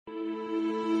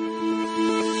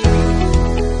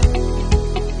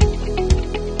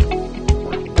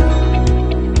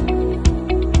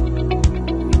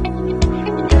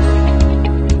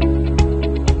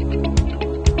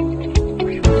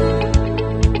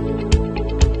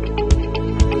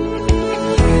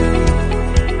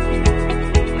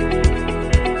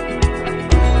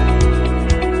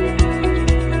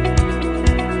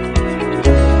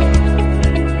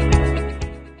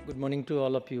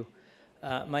you.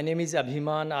 My name is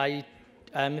Abhiman. I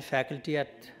am a faculty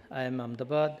at IIM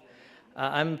Ahmedabad.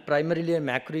 I'm primarily a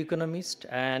macroeconomist,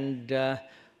 and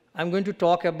I'm going to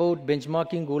talk about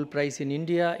benchmarking gold price in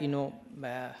India.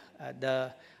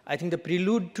 I think the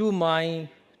prelude to my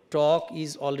talk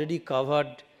is already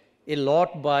covered a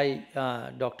lot by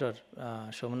Dr.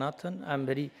 Somanathan. I'm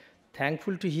very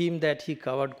thankful to him that he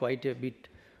covered quite a bit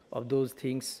of those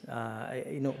things,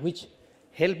 which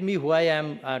helped me why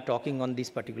I'm talking on this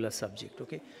particular subject.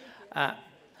 Okay.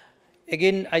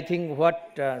 Again, I think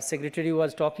what Secretary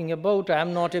was talking about,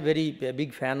 I'm not a very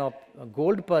big fan of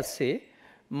gold per se.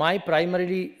 My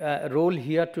primary role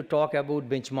here to talk about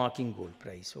benchmarking gold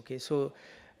price. Okay, so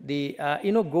the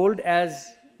gold, as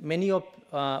many of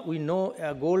we know,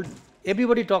 gold.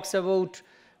 Everybody talks about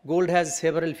gold has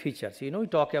several features. We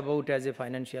talk about as a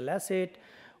financial asset.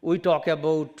 We talk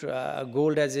about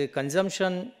gold as a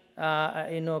consumption,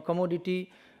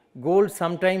 commodity. Gold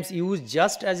sometimes used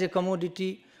just as a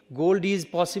commodity. Gold is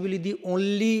possibly the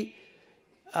only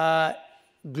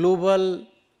global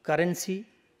currency.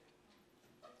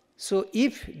 So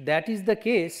if that is the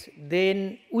case,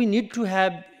 then we need to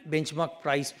have benchmark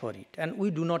price for it, and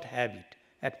we do not have it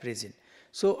at present.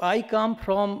 So I come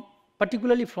from,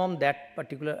 particularly from that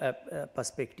particular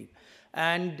perspective.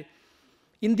 And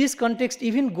in this context,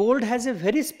 even gold has a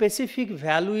very specific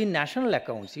value in national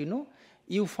accounts.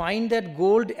 You find that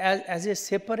gold as a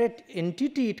separate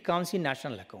entity, it comes in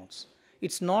national accounts.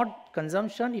 It's not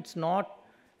consumption, it's not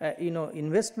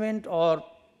investment or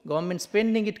government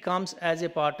spending, it comes as a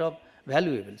part of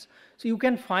valuables. So you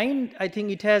can find, I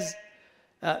think it has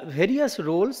various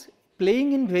roles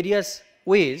playing in various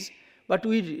ways, but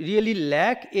we really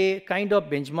lack a kind of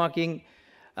benchmarking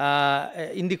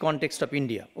in the context of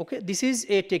India. Okay, this is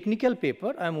a technical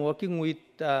paper. I'm working with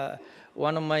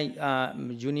one of my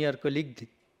junior colleagues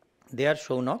there,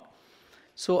 Shaunak.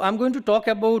 So I'm going to talk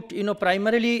about,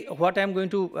 primarily what I'm going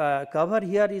to cover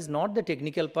here is not the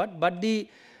technical part, but the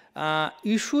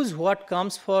issues what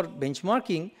comes for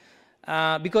benchmarking,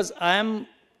 because I am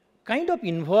kind of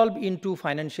involved into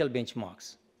financial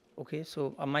benchmarks. Okay,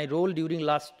 so my role during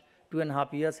last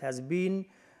 2.5 years has been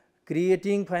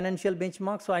creating financial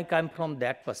benchmarks, so I come from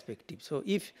that perspective. So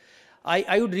if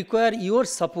I would require your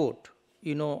support,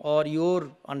 or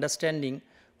your understanding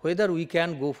whether we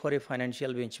can go for a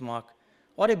financial benchmark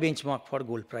or a benchmark for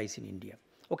gold price in India.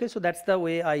 Okay, so that's the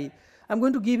way I'm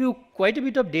going to give you quite a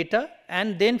bit of data,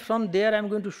 and then from there I'm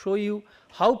going to show you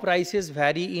how prices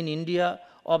vary in India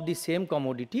of the same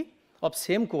commodity, of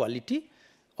same quality,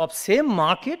 of same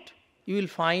market. You will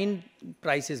find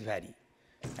prices vary.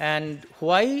 And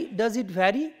why does it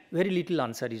vary? Very little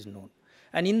answer is known.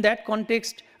 And in that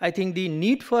context, I think the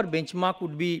need for benchmark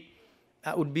would be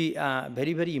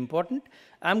very, very important.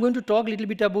 I'm going to talk a little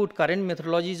bit about current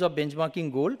methodologies of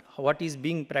benchmarking gold, what is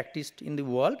being practiced in the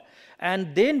world,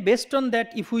 and then based on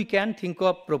that, if we can think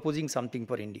of proposing something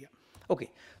for India. Okay,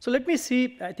 so let me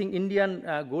see, I think Indian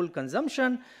gold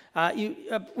consumption,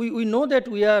 we know that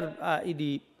we are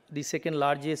the second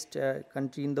largest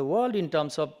country in the world in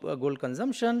terms of gold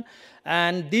consumption,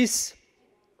 and this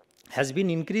has been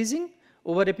increasing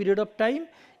over a period of time.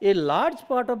 A large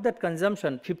part of that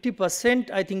consumption,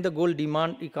 50%, I think the gold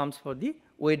demand, it comes for the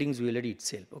wedding jewelry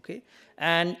itself. Okay,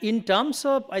 and in terms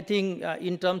of, I think,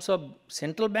 in terms of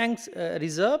central bank's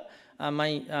reserve,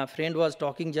 my friend was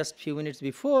talking just few minutes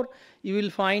before, you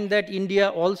will find that India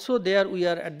also there we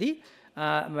are at the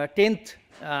 10th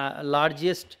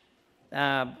largest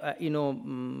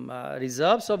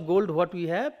reserves of gold what we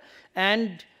have.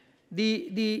 And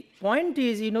the point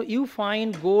is, you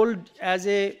find gold as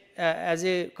a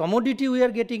commodity, we are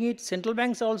getting it, central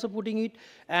banks are also putting it,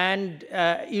 and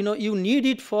you need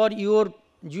it for your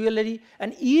jewelry,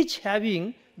 and each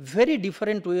having very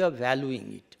different way of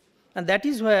valuing it, and that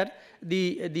is where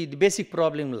the basic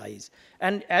problem lies.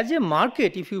 And as a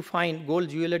market, if you find gold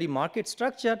jewelry market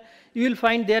structure, you will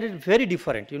find there is very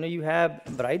different. You have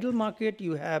bridal market,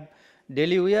 you have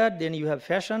daily wear, then you have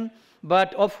fashion,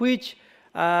 but of which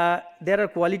there are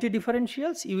quality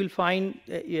differentials. You will find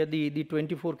the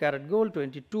 24 karat gold,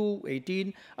 22,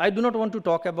 18. I do not want to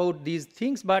talk about these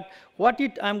things, but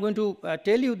I'm going to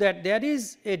tell you that there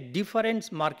is a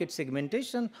different market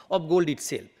segmentation of gold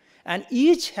itself, and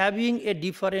each having a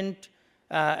different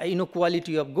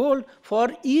quality of gold. For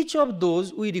each of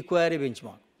those, we require a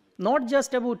benchmark. Not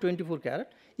just about 24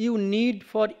 karat. You need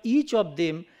for each of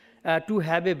them to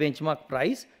have a benchmark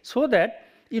price, so that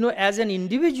as an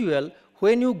individual,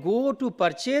 when you go to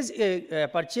purchase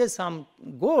some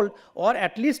gold, or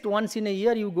at least once in a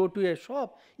year you go to a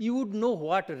shop, you would know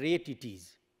what rate it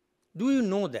is. Do you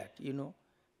know that?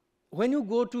 When you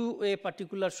go to a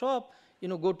particular shop,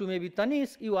 go to maybe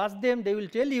Tanish, you ask them, they will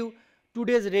tell you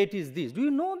today's rate is this. Do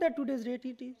you know that today's rate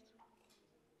it is?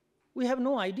 We have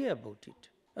no idea about it.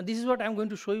 And this is what I'm going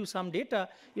to show you some data,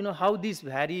 how this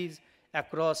varies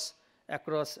across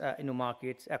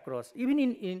markets, across even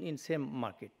in same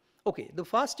market. Okay, the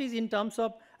first is in terms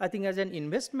of, I think, as an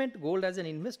investment, gold as an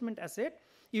investment asset.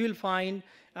 You will find,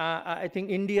 I think,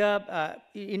 India,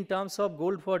 in terms of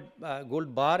gold for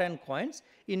gold bar and coins,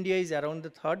 India is around the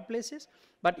 3rd places.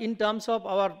 But in terms of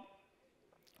our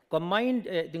combined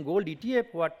the gold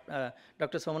ETF, what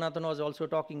Dr. Somanathan was also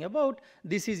talking about,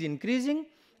 this is increasing,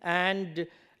 and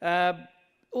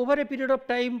over a period of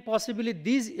time, possibly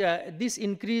this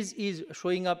increase is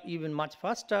showing up even much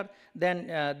faster than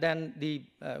the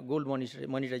gold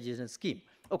monetization scheme.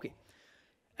 Okay,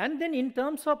 and then in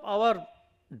terms of our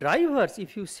drivers,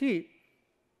 if you see,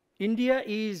 India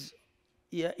is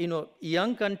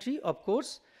young country, of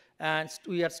course, and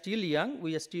we are still young.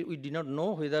 We do not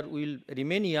know whether we will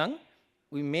remain young.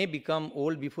 We may become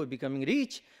old before becoming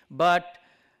rich, but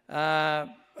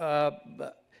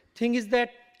thing is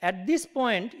that at this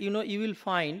point, you will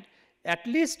find, at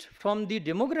least from the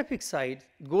demographic side,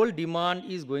 gold demand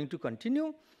is going to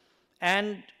continue.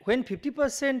 And when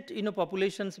 50%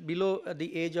 populations below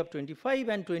the age of 25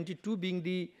 and 22 being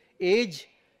the age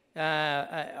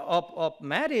of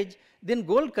marriage, then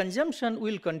gold consumption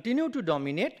will continue to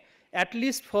dominate, at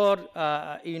least for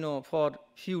for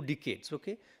few decades.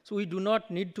 Okay, so we do not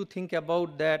need to think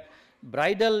about that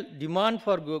bridal demand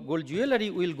for gold jewelry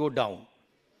will go down.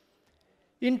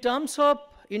 In terms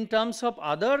of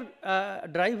other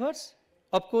drivers,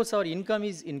 of course, our income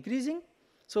is increasing.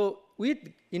 So with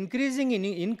increasing in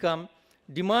income,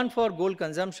 demand for gold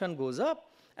consumption goes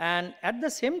up, and at the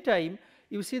same time,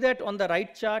 you see that on the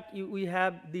right chart, we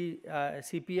have the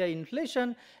CPI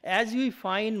inflation. As we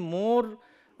find more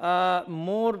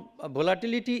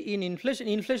volatility in inflation,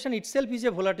 inflation itself is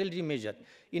a volatility measure.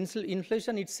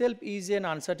 Inflation itself is an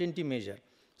uncertainty measure.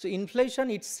 So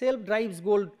inflation itself drives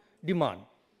gold demand,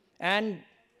 and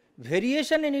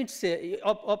variation in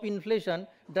of inflation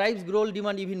drives gold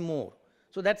demand even more.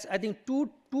 So that's, I think, two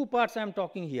parts I'm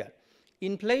talking here.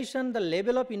 Inflation, the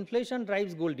level of inflation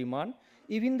drives gold demand.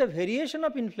 Even the variation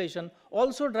of inflation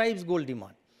also drives gold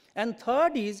demand. And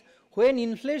third is, when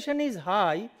inflation is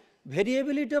high,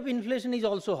 variability of inflation is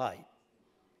also high.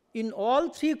 In all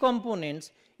three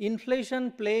components,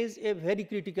 inflation plays a very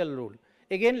critical role.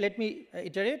 Again, let me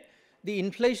iterate. The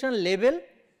inflation level,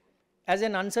 as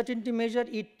an uncertainty measure,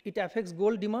 it affects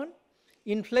gold demand.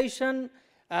 Inflation,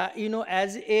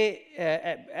 as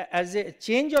a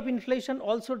change of inflation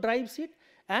also drives it.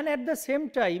 And at the same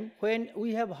time, when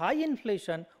we have high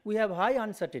inflation, we have high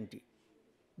uncertainty.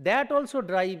 That also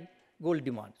drives gold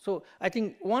demand. So I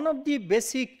think one of the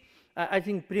basic,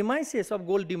 premises of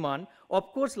gold demand,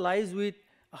 of course, lies with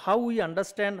how we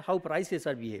understand how prices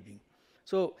are behaving.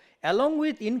 So along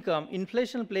with income,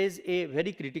 inflation plays a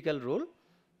very critical role.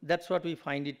 That's what we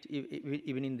find it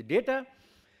even in the data.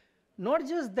 Not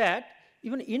just that,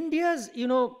 even India's,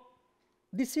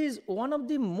 this is one of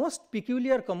the most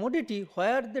peculiar commodity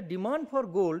where the demand for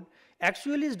gold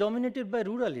actually is dominated by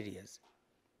rural areas.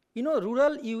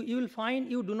 Rural, you will find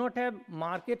you do not have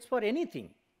markets for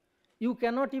anything. You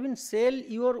cannot even sell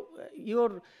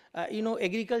your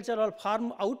agriculture or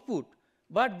farm output,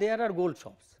 but there are gold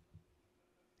shops.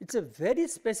 It's a very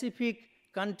specific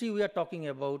country we are talking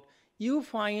about. You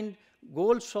find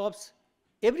gold shops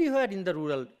everywhere in the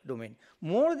rural domain.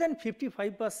 More than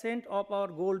 55% of our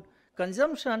gold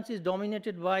consumption is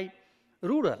dominated by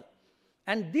rural.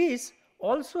 And this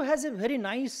also has a very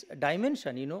nice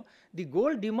dimension. The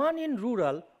gold demand in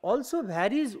rural also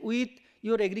varies with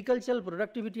your agricultural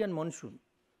productivity and monsoon.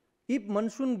 If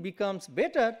monsoon becomes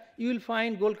better, you will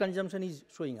find gold consumption is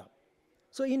showing up.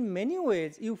 So in many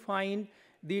ways, you find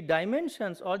the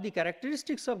dimensions or the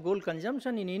characteristics of gold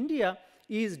consumption in India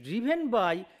is driven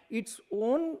by its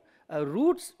own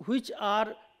roots, which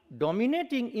are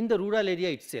dominating in the rural area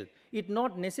itself. It's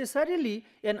not necessarily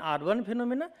an urban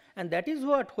phenomena, and that is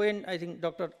what, when I think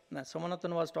Dr.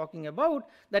 Somanathan was talking about,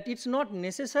 that it's not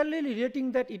necessarily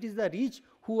relating that it is the rich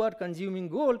who are consuming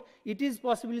gold, it is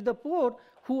possibly the poor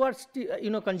who are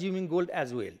consuming gold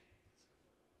as well.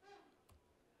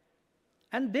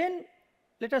 And then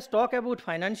let us talk about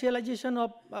financialization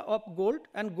of gold,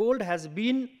 and gold has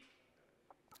been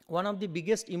one of the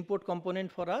biggest import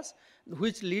component for us,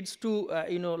 which leads to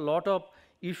lot of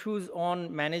issues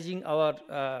on managing our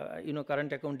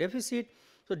current account deficit.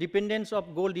 So dependence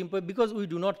of gold import, because we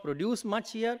do not produce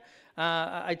much here,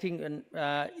 I think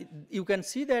you can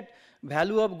see that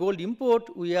value of gold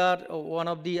import, we are one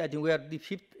of the, I think we are the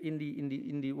 5th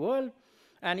in the world.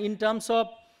 And in terms of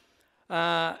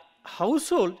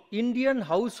Indian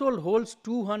household holds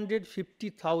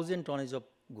 250,000 tonnage of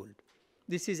gold.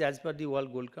 This is as per the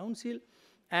World Gold Council,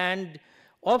 and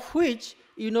of which,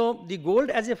 the gold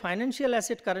as a financial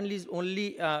asset currently is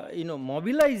only,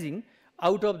 mobilizing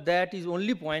out of that is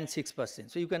only 0.6%.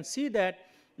 So you can see that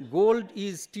gold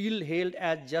is still held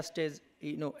as just as,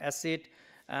 asset,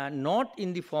 not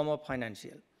in the form of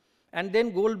financial. And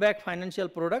then gold-backed financial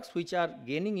products which are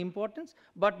gaining importance,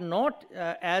 but not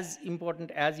as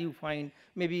important as you find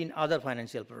maybe in other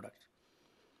financial products.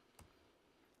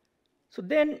 So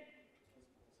then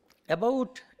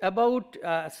about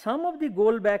some of the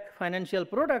gold-backed financial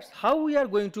products, how we are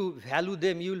going to value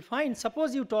them, you will find,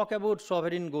 suppose you talk about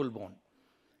sovereign gold bond.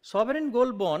 Sovereign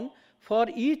gold bond, for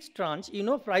each tranche,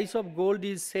 price of gold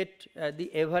is set,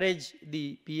 the average,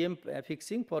 the PM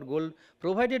fixing for gold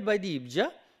provided by the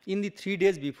IBJA in the 3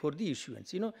 days before the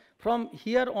issuance. From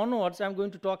here onwards, I am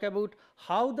going to talk about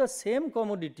how the same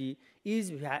commodity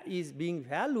is being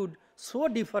valued so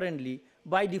differently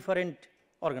by different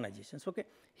organizations. Okay.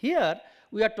 Here,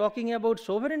 we are talking about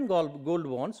sovereign gold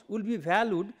bonds will be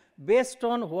valued based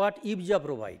on what IBJA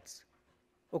provides.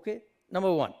 Okay.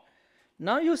 Number one.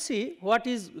 Now you see what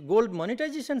is gold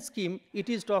monetization scheme. It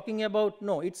is talking about,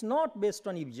 no, it's not based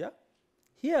on IBJA.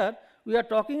 Here, we are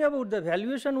talking about the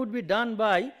valuation would be done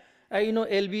by,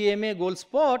 LBMA gold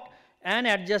spot and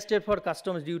adjusted for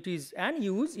customs duties and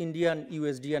use Indian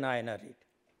USD and INR rate.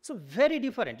 So very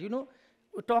different,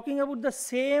 we're talking about the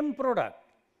same product.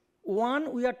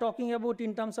 One, we are talking about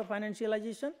in terms of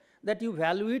financialization, that you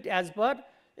value it as per,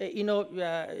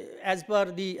 as per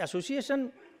the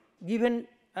association given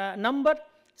number.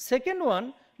 Second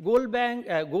one,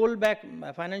 gold-backed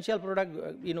financial product,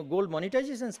 gold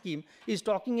monetization scheme is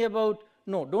talking about,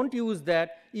 no, don't use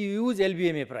that, you use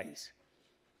LBMA price.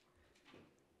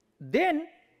 Then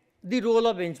the role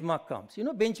of benchmark comes.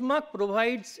 Benchmark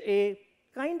provides a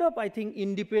kind of, I think,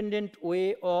 independent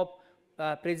way of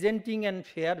presenting and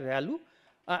fair value.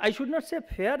 I should not say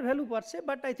fair value per se,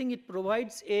 but I think it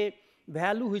provides a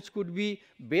value which could be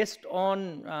based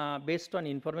on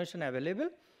information available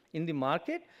in the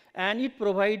market, and it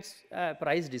provides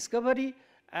price discovery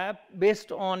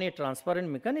based on a transparent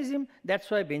mechanism.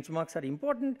 That's why benchmarks are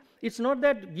important. It's not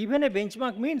that given a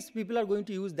benchmark means people are going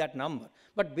to use that number,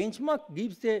 but benchmark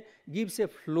gives a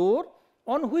floor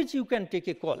on which you can take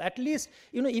a call. At least,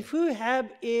 if you have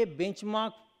a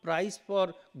benchmark price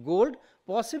for gold,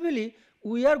 possibly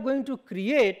we are going to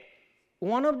create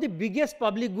one of the biggest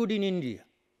public good in India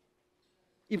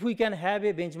if we can have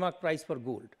a benchmark price for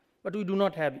gold, but we do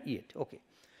not have it. Okay.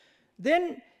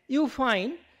 Then you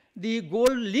find the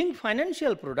gold linked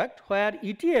financial product where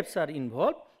ETFs are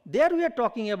involved. There we are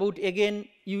talking about, again,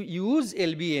 you use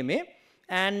LBMA,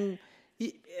 and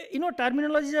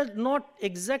terminologies are not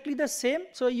exactly the same.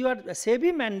 So you are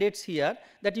SEBI mandates here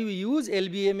that you use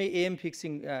LBMA AM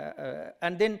fixing,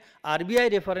 and then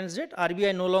RBI reference rate.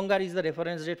 RBI no longer is the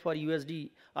reference rate for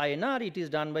USD INR. It is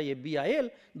done by FBIL,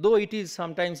 though it is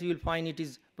sometimes you will find it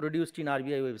is produced in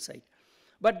RBI website.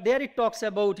 But there it talks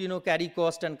about, carry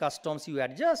cost and customs you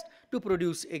adjust to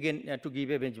produce, again, to give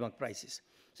a benchmark prices.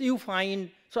 So you find,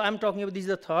 so I'm talking about, this is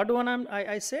the third one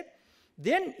I said.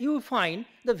 Then you find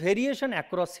the variation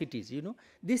across cities.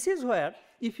 This is where,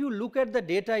 if you look at the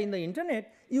data in the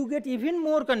internet, you get even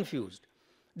more confused.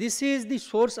 This is the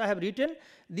source I have written.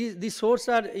 The source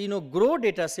are, GROW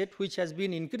data set, which has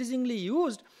been increasingly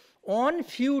used on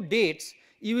few dates.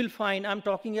 You will find, I'm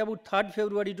talking about 3rd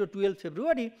February to 12th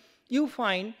February, you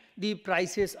find the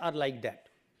prices are like that.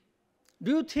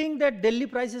 Do you think that Delhi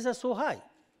prices are so high?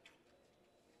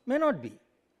 May not be.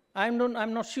 I'm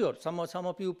not sure. Some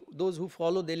of you, those who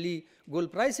follow Delhi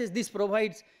gold prices, this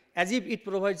provides, as if it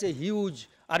provides a huge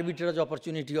arbitrage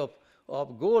opportunity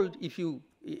of gold if you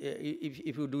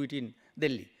do it in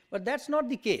Delhi. But that's not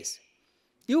the case.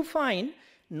 You find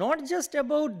not just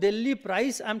about Delhi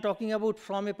price, I'm talking about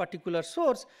from a particular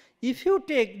source. If you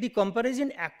take the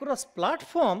comparison across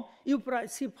platform, you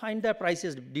find that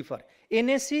prices differ.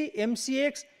 NSE,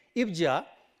 MCX, IBJA,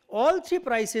 all three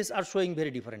prices are showing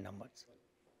very different numbers.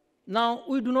 Now,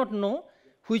 we do not know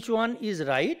which one is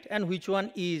right and which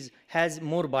one has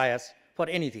more bias for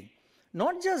anything.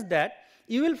 Not just that,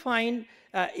 you will find,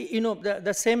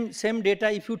 the same data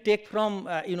if you take from,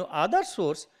 other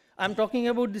source. I'm talking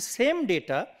about the same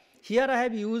data. Here I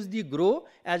have used the GROW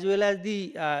as well as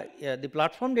the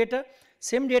platform data.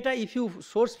 Same data if you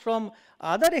source from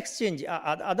other exchange,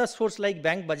 other source like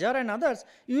Bank Bazaar and others,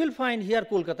 you will find here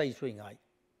Kolkata is showing high.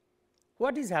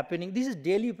 What is happening? This is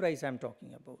daily price I'm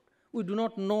talking about. We do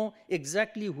not know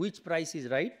exactly which price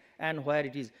is right and where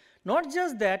it is. Not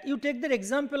just that, you take the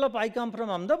example of I come from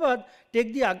Ahmedabad,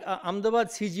 take the Ahmedabad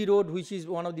CG Road, which is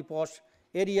one of the posh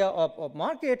area of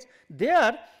markets.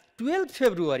 There, 12th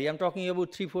February, I'm talking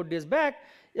about 3-4 days back,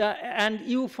 and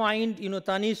you find,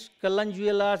 Tanish, Kallan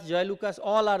Jewelers, Joy Lucas,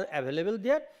 all are available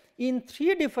there. In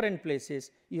 3 different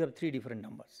places, you have 3 different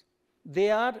numbers.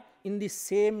 They are in the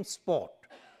same spot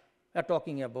are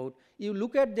talking about. You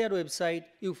look at their website,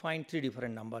 you find 3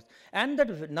 different numbers. And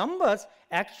the numbers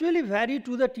actually vary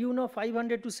to the tune of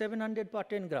 500 to 700 per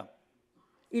 10 gram.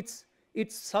 It's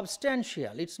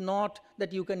substantial. It's not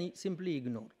that you can simply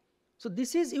ignore. So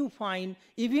this is you find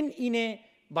even in a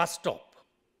bus stop,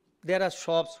 there are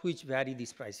shops which vary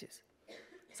these prices.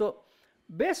 So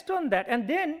based on that, and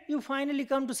then you finally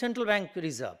come to central bank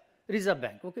reserve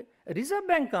bank. Okay, Reserve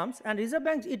Bank comes, and Reserve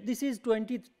Bank, this is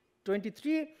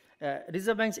 2023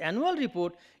 Reserve Bank's annual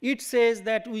report. It says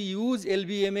that we use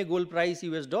LBMA, gold price,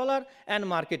 US dollar, and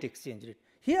market exchange rate.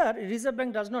 Here, Reserve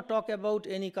Bank does not talk about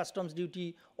any customs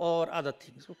duty or other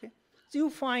things. Okay, so you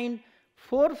find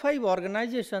 4 or 5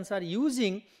 organizations are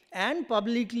using and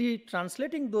publicly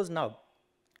translating those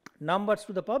numbers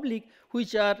to the public,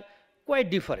 which are quite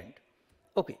different.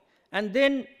 Okay, and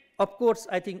then of course,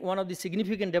 I think one of the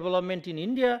significant development in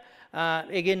India,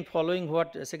 again following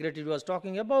what Secretary was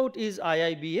talking about, is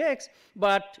IIBX.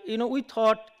 But we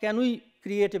thought, can we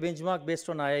create a benchmark based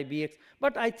on IIBX?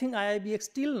 But I think IIBX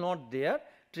still not there.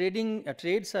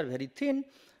 Trades are very thin.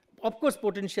 Of course,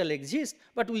 potential exists,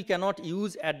 but we cannot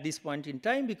use at this point in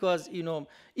time because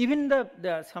even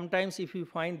sometimes if you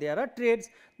find there are trades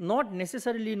not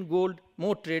necessarily in gold,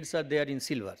 more trades are there in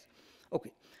silver.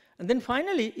 Okay, and then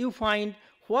finally you find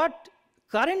what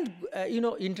current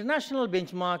international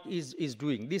benchmark is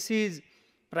doing. This is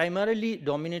primarily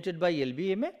dominated by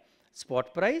LBMA,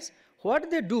 spot price. What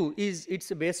they do is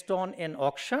it's based on an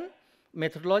auction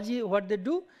methodology. What they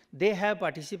do, they have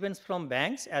participants from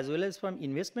banks as well as from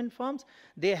investment firms.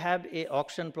 They have a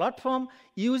auction platform.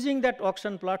 Using that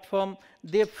auction platform,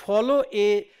 they follow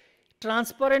a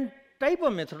transparent type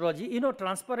of methodology.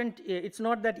 Transparent, it's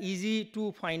not that easy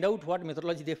to find out what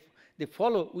methodology they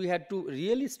follow. We had to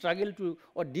really struggle to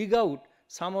or dig out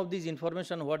some of this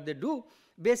information what they do.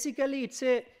 Basically, it's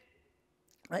a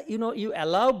you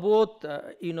allow both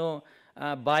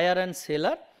buyer and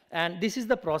seller, and this is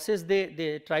the process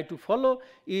they try to follow.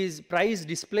 Is price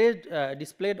displayed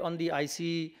on the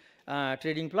IC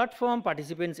trading platform.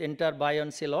 Participants enter buy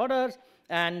and sell orders,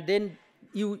 and then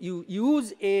you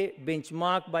use a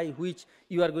benchmark by which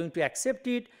you are going to accept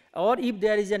it, or if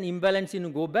there is an imbalance,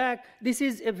 go back. This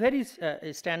is a very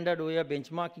standard way of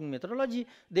benchmarking methodology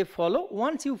they follow.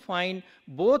 Once you find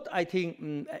both, I think,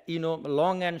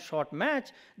 long and short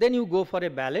match, then you go for a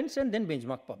balance and then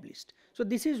benchmark published. So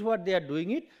this is what they are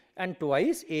doing it, and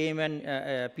twice AM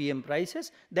and PM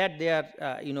prices that they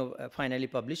are finally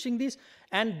publishing this,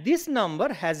 and this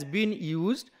number has been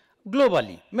used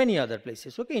globally, many other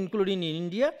places, okay, including in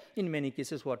India, in many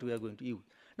cases what we are going to use.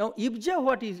 Now, IBJA,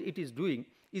 what it is doing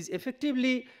is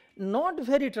effectively not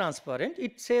very transparent.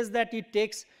 It says that it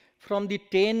takes from the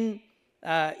 10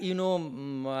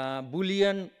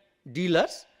 bullion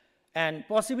dealers, and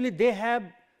possibly they have,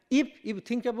 if you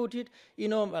think about it,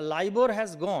 LIBOR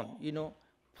has gone,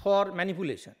 for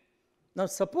manipulation. Now,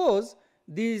 suppose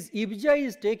this IBJA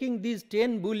is taking these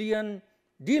 10 bullion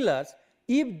dealers.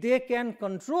 If they can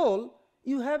control,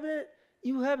 you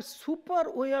have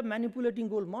super way of manipulating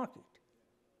gold market.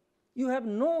 You have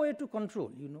no way to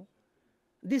control.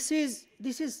 This is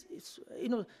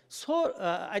so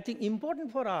I think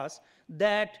important for us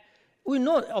that we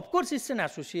know. Of course, it's an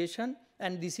association,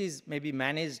 and this is maybe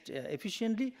managed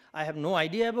efficiently. I have no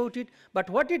idea about it, but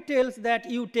what it tells that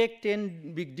you take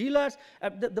 10 big dealers.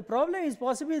 The problem is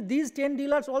possibly these 10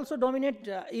 dealers also dominate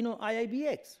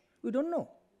IIBX. We don't know.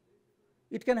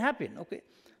 It can happen, okay.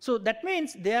 So that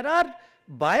means there are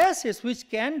biases which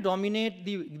can dominate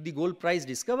the gold price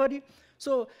discovery.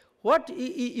 So what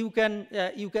you can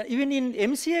even in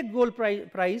MCX gold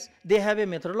price, they have a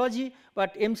methodology,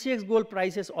 but MCX gold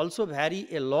prices also vary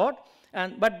a lot,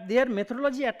 but their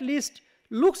methodology at least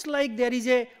looks like there is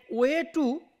a way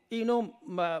to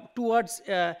towards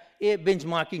a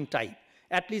benchmarking type.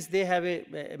 At least they have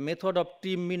a method of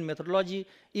trim mean methodology.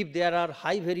 If there are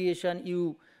high variation,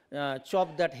 you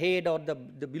chop that head or the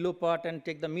below part and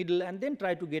take the middle and then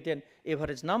try to get an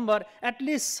average number. At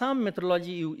least some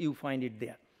methodology you find it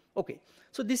there. Okay,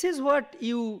 so this is what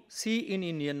you see in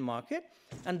Indian market,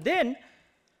 and then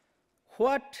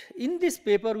what in this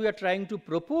paper we are trying to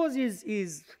propose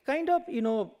is kind of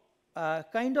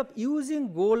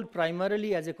using gold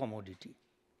primarily as a commodity.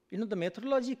 The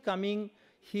methodology coming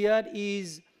here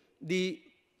is the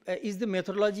is the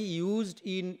methodology used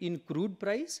in crude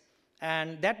price,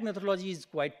 and that methodology is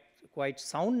quite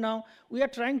sound now. We are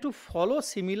trying to follow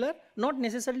similar, not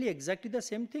necessarily exactly the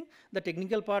same thing. The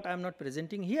technical part I am not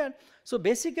presenting here. So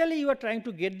basically you are trying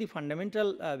to get the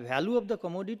fundamental value of the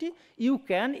commodity. You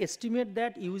can estimate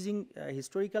that using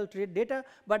historical trade data,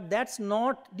 but that's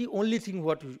not the only thing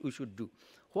what we should do.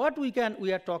 What we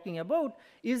are talking about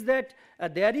is that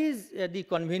there is the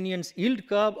convenience yield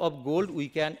curve of gold we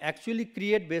can actually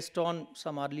create based on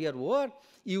some earlier work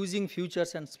using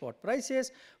futures and spot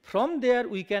prices. From there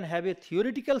we can have a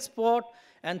theoretical spot,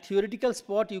 and theoretical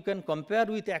spot you can compare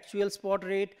with actual spot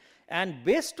rate, and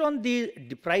based on the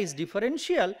price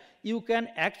differential you can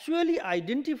actually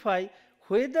identify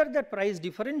whether the price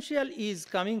differential is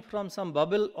coming from some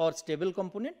bubble or stable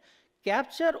component,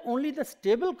 capture only the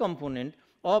stable component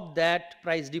of that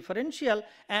price differential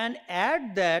and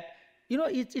add that,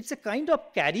 it's a kind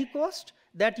of carry cost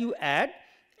that you add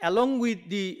along with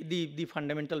the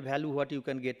fundamental value what you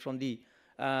can get from the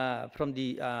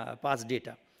past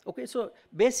data. Okay, so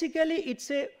basically it's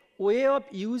a way of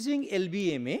using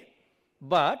LBMA,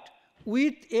 but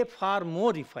with a far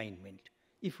more refinement.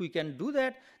 If we can do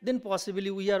that, then possibly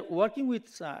we are working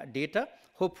with data.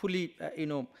 Hopefully,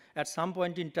 at some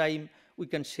point in time, we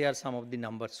can share some of the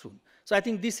numbers soon. So I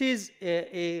think this is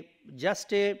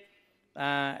just a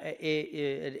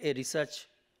research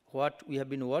what we have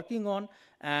been working on,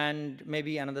 and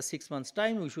maybe another 6 months'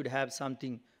 time we should have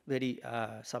something very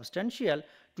substantial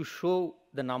to show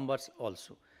the numbers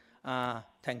also.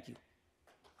 Thank you.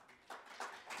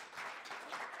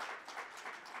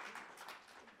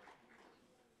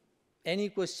 Any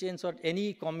questions or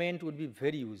any comment would be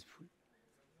very useful.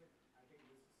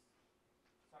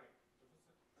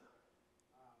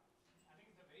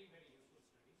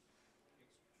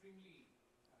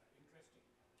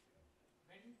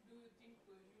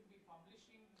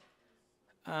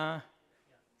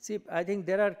 See, I think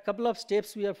there are a couple of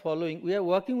steps we are following. We are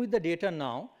working with the data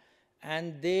now,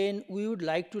 and then we would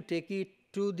like to take it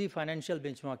to the Financial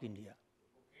Benchmark India.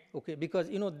 Okay, because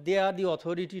they are the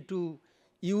authority to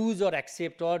use or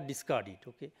accept or discard it.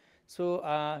 Okay, so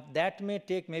that may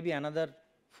take maybe another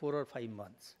 4 or 5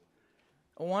 months.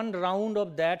 One round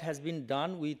of that has been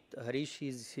done with Harish. He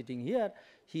is sitting here.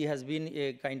 He has been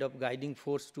a kind of guiding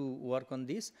force to work on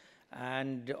this,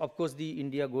 and of course the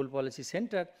India Gold Policy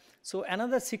Center. So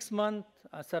another 6 months,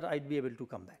 sir, I'd be able to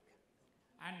come back.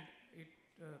 And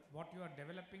what you are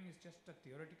developing is just a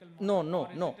theoretical No, model? no,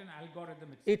 or is no. it an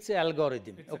algorithm itself? It's an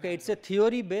algorithm. Okay, it's a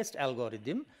theory-based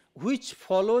algorithm which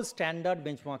follows standard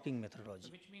benchmarking methodology.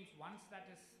 So which means once that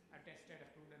is attested,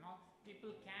 approved and all,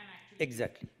 people can actually...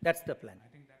 Exactly. That's the plan. I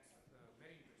think that's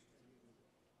very interesting.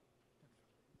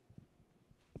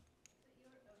 So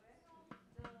you're aware of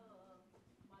the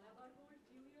Malabar Gold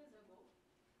few years ago?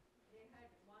 They had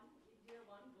one India,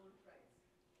 one gold price.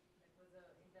 That was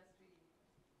an industry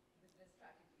business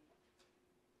strategy.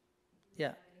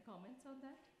 Yeah. Any comments on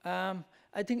that?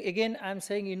 I think again I'm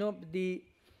saying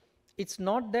it's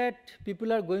not that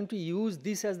people are going to use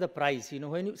this as the price.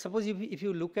 When you suppose if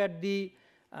you look at the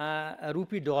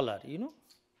rupee dollar,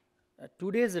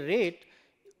 today's rate,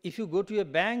 if you go to a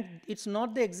bank, it's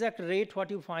not the exact rate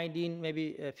what you find in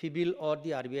maybe FIBIL or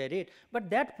the RBI rate, but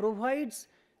that provides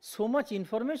so much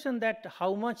information that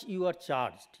how much you are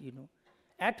charged.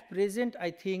 At present,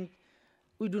 I think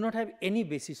we do not have any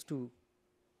basis to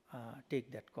take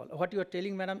that call. What you are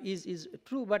telling, madam, is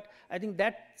true, but I think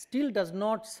that still does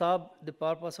not serve the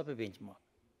purpose of a benchmark.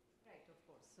 Right, of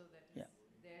course. So that Yeah.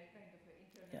 is their kind of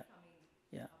internet Yeah. coming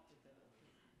Yeah. up with the...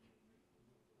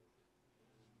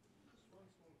 Just one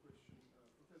small question,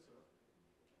 Professor.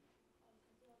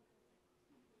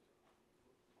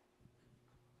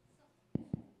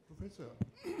 Professor,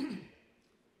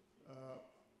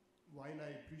 while I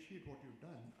appreciate what you've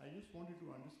done, I just wanted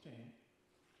to understand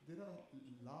there are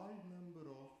large number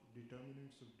of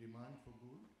determinants of demand for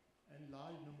gold and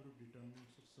large number of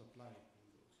determinants of supply of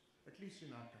gold also, at least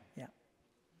in our time. Yeah.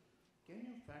 Can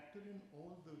you factor in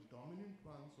all the dominant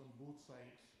ones on both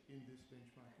sides in this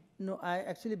benchmarking? No,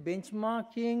 actually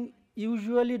benchmarking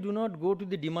usually do not go to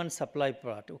the demand supply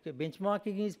part. Okay,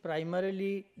 benchmarking is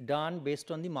primarily done based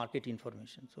on the market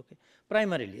information. Okay,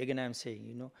 primarily, again I am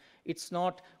saying, it's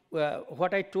not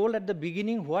what I told at the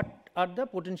beginning. What are the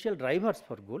potential drivers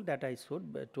for gold that I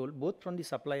told both from the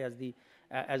supply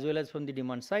as well as from the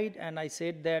demand side, and I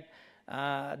said that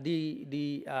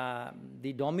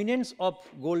the dominance of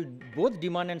gold, both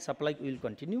demand and supply, will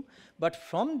continue, but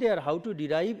from there how to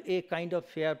derive a kind of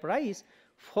fair price,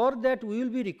 for that we will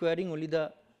be requiring only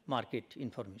the market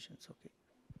information. Okay.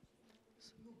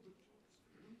 No, but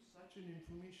wouldn't such an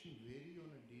information vary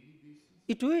on a daily basis?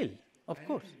 It will, of And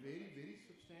course. it will vary very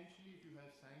substantially if you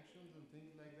have sanctions and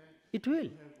things like that. It If will.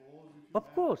 you have wars, if you Of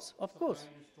have course, of supply course.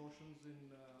 distortions in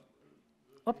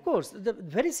Of course, the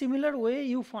very similar way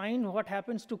you find what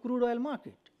happens to crude oil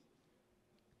market.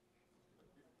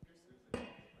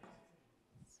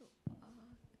 So,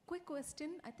 quick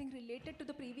question, I think related to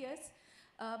the previous.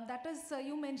 That is,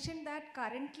 you mentioned that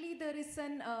currently there is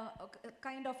a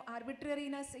kind of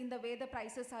arbitrariness in the way the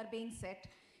prices are being set.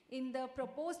 In the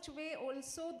proposed way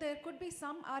also, there could be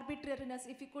some arbitrariness.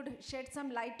 If you could shed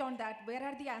some light on that, where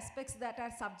are the aspects that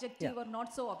are subjective Yeah. or not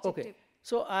so objective? Okay.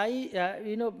 So I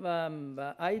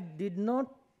did not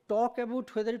talk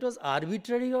about whether it was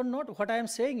arbitrary or not. What I am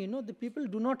saying, the people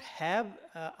do not have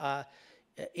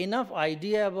enough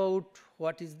idea about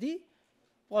what is the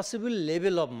possible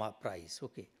level of price.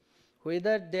 Okay,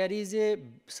 whether there is a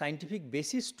scientific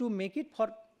basis to make it, for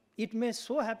it may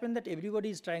so happen that everybody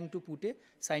is trying to put a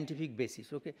scientific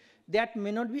basis. Okay, that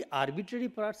may not be arbitrary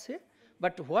per se,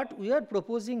 but what we are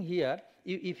proposing here,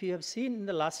 if you have seen in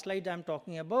the last slide I am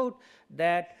talking about,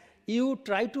 that you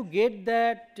try to get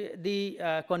that the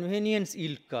convenience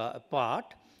yield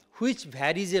part, which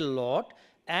varies a lot,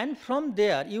 and from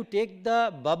there you take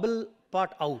the bubble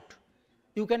part out.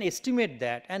 You can estimate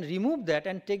that and remove that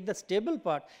and take the stable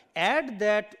part, add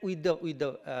that with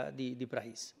the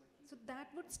price. So that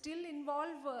would still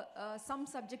involve some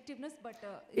subjectiveness, but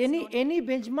it's not Any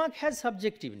benchmark has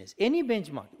subjectiveness. Any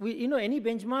benchmark, any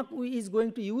benchmark is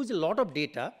going to use a lot of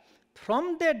data.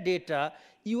 From that data,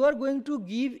 you are going to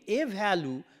give a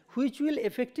value which will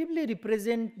effectively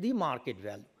represent the market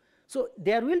value. So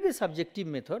there will be subjective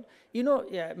method.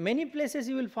 Many places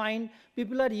you will find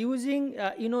people are using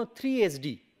 3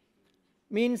 SD.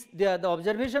 Means the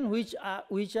observation which are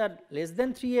less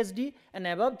than 3 SD and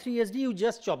above 3 SD, you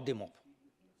just chop them off.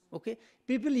 Okay,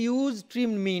 people use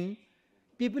trimmed mean,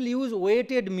 people use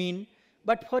weighted mean,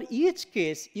 but for each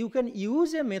case you can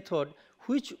use a method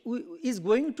which is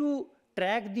going to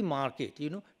track the market.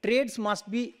 Trades must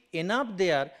be enough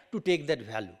there to take that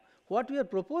value. What we are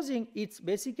proposing, it's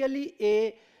basically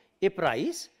a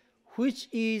price which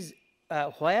is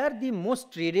where the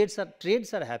most trades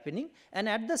are happening, and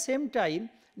at the same time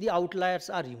the outliers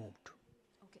are removed.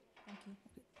 okay. Thank you.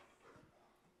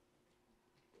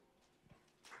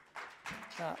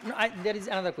 No, there is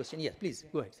another question. Yes, please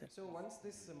go ahead, sir. So once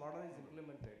this model is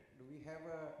implemented, do we have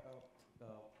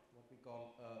what we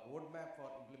call a roadmap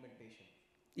for implementation?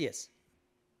 Yes,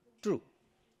 true.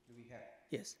 Do we have?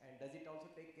 Yes. And does it also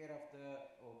take care of the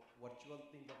virtual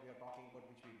thing that we are talking about,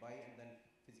 which we buy, and then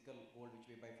physical gold which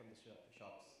we buy from the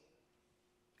shops?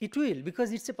 It will,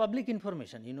 because it's a public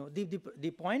information.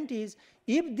 The point is,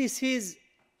 if this is,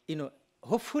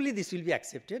 hopefully this will be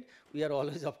accepted. We are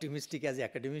always optimistic as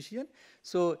academician.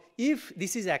 So if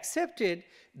this is accepted,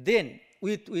 then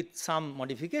with some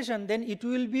modification, then it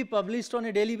will be published on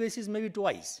a daily basis, maybe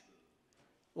twice.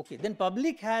 Okay, then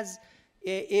public has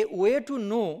a way to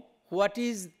know what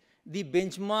is the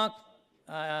benchmark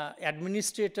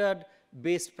administrator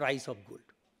based price of gold.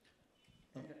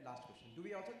 And the last question, do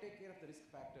we also take care of the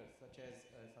risk factors, such as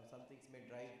some things may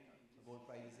drive the gold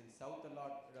prices in south a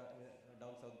lot,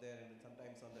 down south there, and then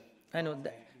sometimes on the I know north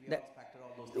that, side. Do we also factor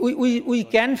all those things?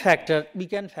 we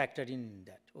can factor in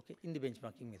that, okay, in the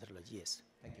benchmarking methodology. Yes.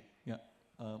 Thank you. Yeah,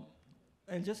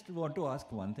 I just want to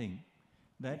ask one thing,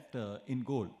 that in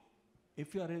gold,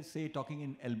 if you are say talking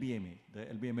in LBMA, the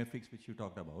LBMA fix which you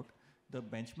talked about, the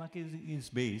benchmark is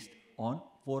based on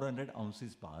 400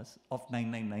 ounces bars of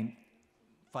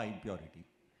 9995 purity,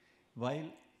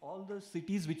 while all the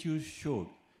cities which you showed,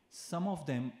 some of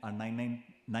them are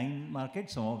 999 market,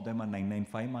 some of them are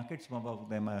 995 market, some of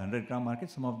them are 100 gram market,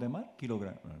 some of them are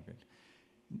kilogram market.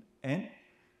 And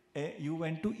you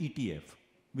went to ETF,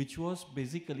 which was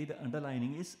basically the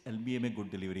underlining is LBMA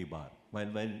good delivery bar. While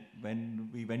when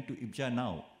we went to IBJA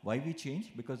now, why we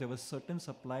changed? Because there were certain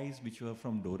supplies which were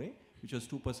from Dore, which was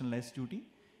 2% less duty,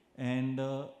 and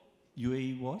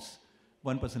UAE was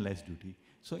 1% less duty.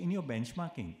 So in your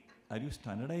benchmarking, are you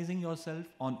standardizing yourself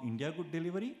on India good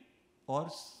delivery or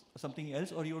something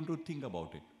else, or you want to think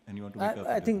about it and you want to make up?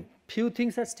 I think few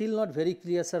things are still not very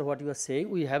clear, sir, what you are saying.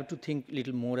 We have to think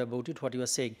little more about it, what you are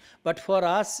saying. But for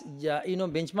us,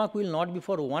 benchmark will not be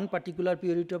for one particular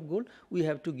purity of gold. We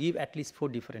have to give at least 4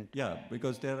 different. Yeah,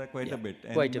 because there are quite a bit.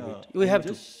 And, quite a bit. We have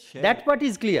to. That part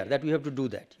is clear, that we have to do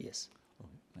that, yes.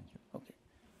 Okay, thank you. Okay.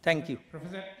 Thank you.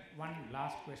 Professor, one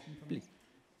last question from Please. me.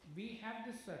 We have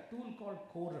this tool called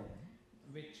Quorum,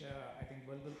 which I think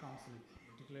World Gold Council,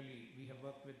 particularly, we have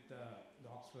worked with the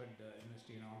Oxford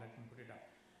University and all that and put it up.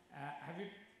 Have you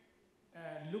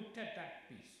looked at that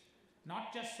piece?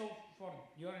 Not just so for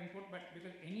your input, but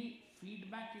because any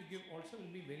feedback you give also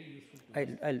will be very useful to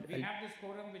us. We have this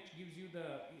quorum which gives you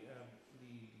the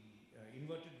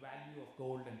inverted value of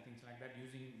gold and things like that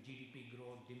using GDP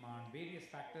growth, demand, various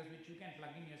factors which you can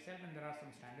plug in yourself, and there are some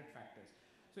standard factors.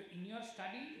 So in your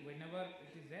study, whenever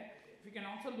it is there, if you can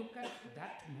also look at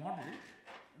that model,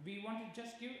 we want to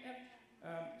just give a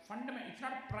fundamental, it's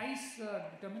not a price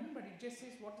determinant, but it just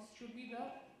says what should be the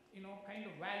kind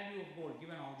of value of gold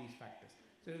given all these factors.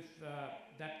 So if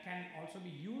that can also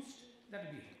be used, that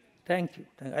will be helpful. Thank you.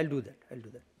 I'll do that.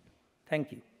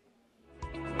 Thank you.